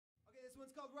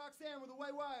one's called Roxanne with the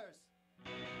white wires.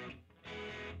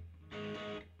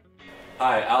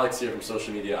 Hi, Alex here from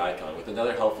Social Media Icon with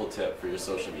another helpful tip for your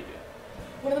social media.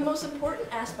 One of the most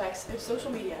important aspects of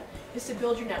social media is to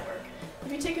build your network.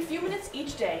 If you take a few minutes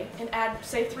each day and add,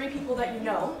 say, 3 people that you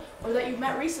know or that you've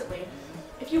met recently,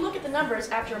 if you look at the numbers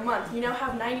after a month, you now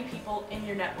have 90 people in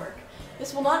your network.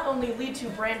 This will not only lead to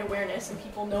brand awareness and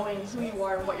people knowing who you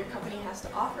are and what your company has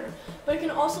to offer, but it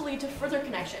can also lead to further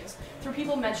connections through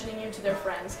people mentioning you to their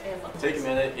friends and loved ones. Take a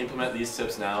minute, implement these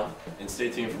tips now, and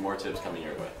stay tuned for more tips coming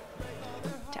your way.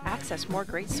 To access more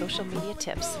great social media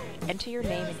tips, enter your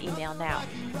name and email now.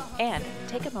 And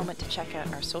take a moment to check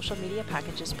out our social media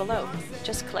packages below.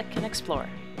 Just click and explore.